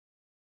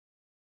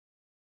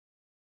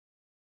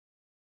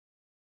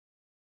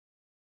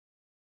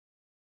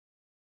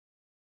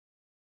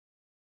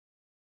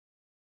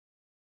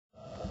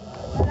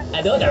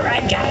I know the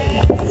right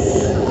guy.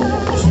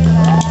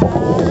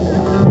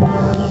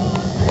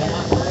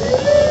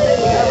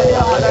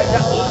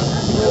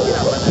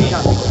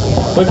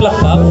 With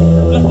laptop.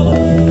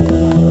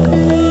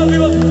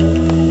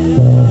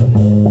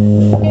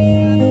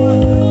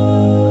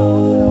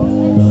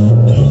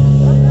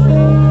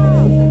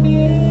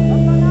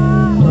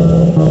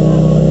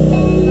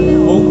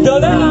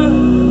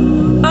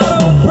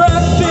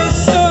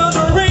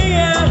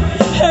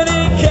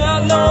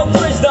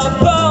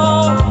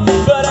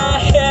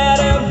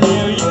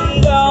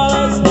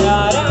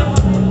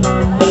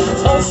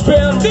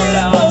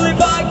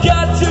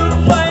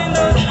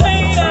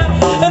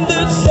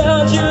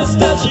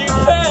 That you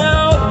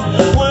found,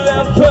 well,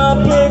 I'm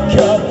public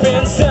up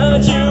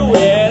inside you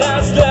when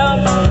I stop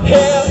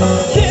him.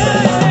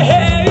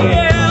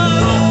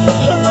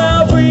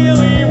 I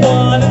really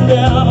wanna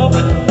know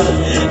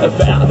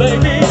about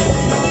baby.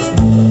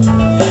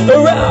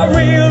 I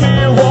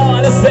really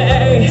wanna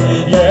say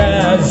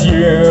yes,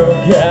 you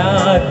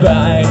got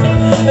mine.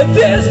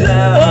 This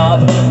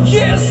love,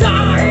 yes,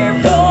 I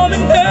am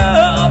coming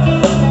up.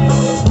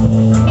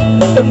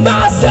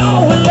 My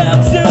soul will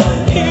have to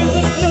hear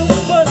the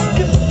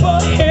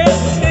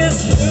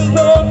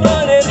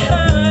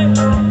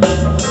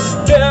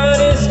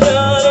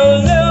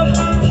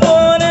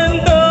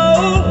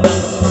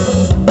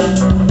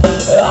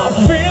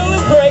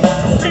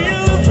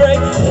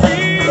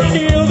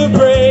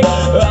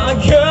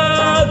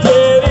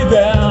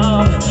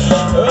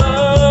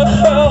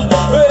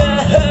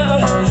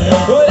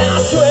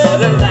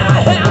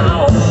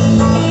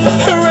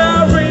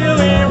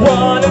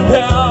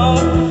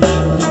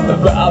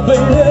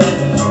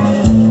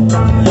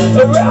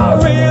I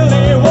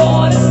really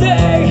wanna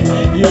say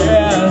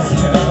yes,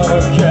 you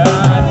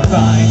got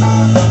mine.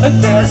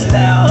 This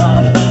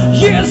love,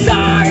 yes,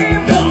 I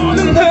am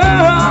coming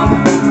home.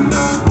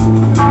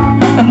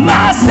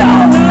 My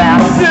soul will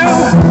have to.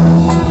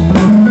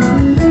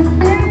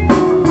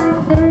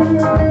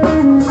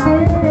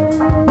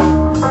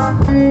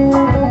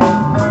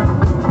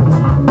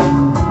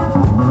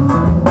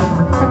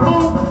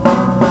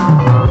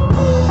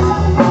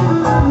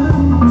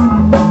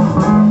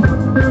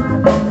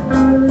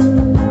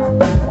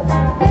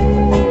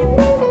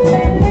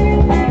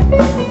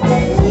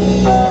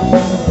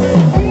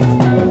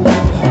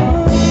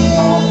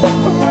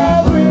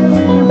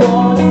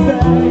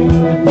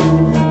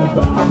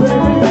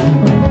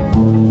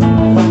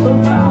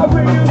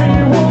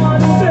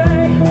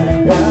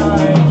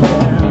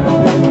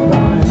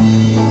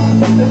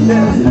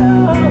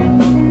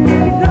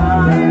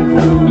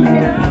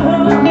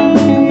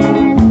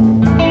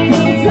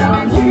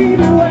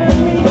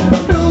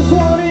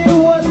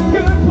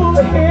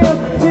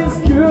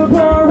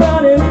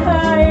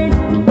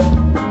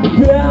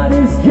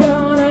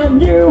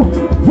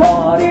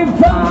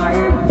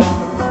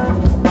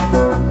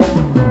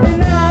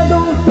 And I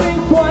don't think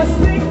I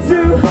stick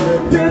to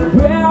the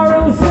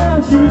barrels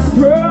that you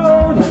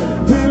strode.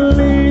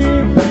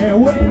 Believe me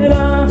when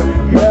I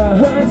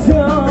got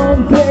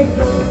something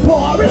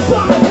for it.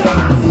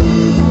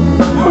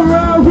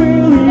 I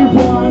really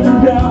wanna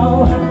know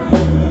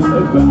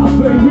about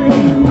baby.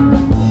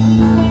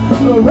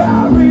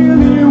 I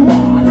really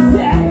wanna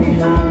say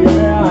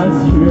yes,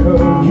 you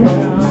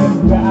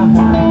can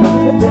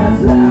buy.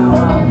 That's how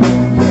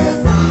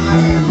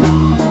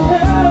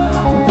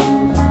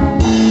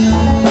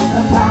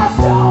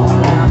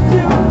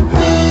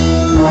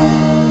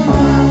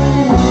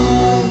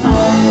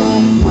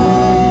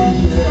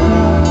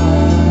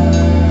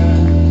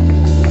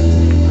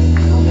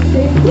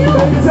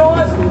Thank you so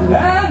much,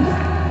 and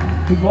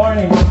good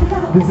morning.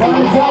 The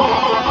sun is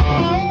up.